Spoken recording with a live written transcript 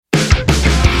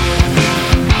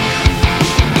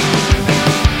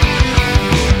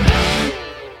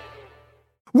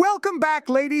Welcome back,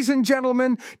 ladies and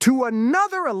gentlemen, to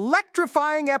another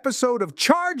electrifying episode of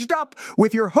Charged Up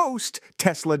with your host,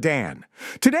 Tesla Dan.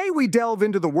 Today we delve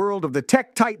into the world of the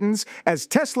tech titans as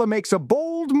Tesla makes a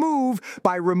bold move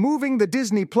by removing the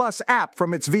Disney Plus app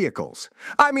from its vehicles.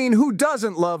 I mean, who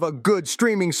doesn't love a good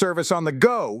streaming service on the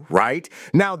go, right?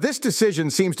 Now, this decision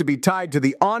seems to be tied to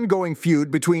the ongoing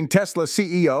feud between Tesla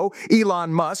CEO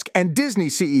Elon Musk and Disney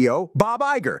CEO Bob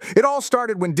Iger. It all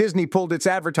started when Disney pulled its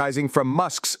advertising from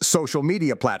Musk's social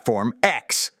media platform,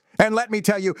 X. And let me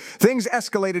tell you, things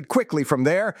escalated quickly from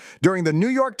there. During the New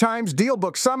York Times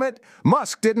DealBook Summit,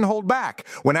 Musk didn't hold back.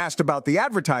 When asked about the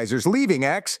advertisers leaving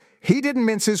X, he didn't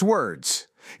mince his words.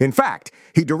 In fact,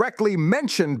 he directly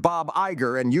mentioned Bob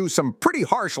Iger and used some pretty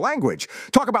harsh language.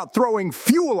 Talk about throwing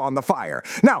fuel on the fire.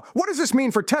 Now, what does this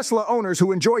mean for Tesla owners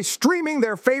who enjoy streaming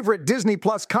their favorite Disney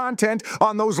Plus content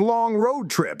on those long road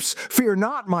trips? Fear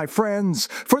not, my friends,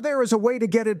 for there is a way to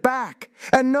get it back.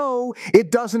 And no,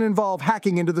 it doesn't involve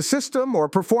hacking into the system or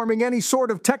performing any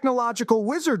sort of technological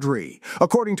wizardry.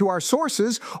 According to our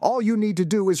sources, all you need to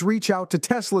do is reach out to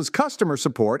Tesla's customer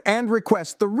support and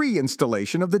request the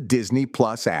reinstallation of the Disney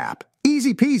Plus app.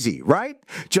 Easy peasy, right?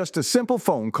 Just a simple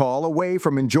phone call away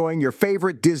from enjoying your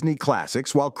favorite Disney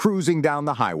classics while cruising down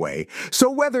the highway. So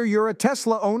whether you're a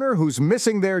Tesla owner who's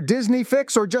missing their Disney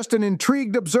fix or just an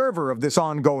intrigued observer of this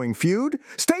ongoing feud,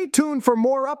 stay tuned for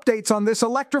more updates on this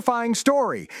electrifying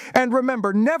story. And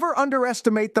remember, never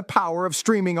underestimate the power of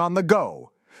streaming on the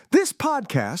go. This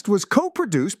podcast was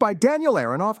co-produced by Daniel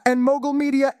Aronoff and Mogul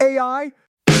Media AI.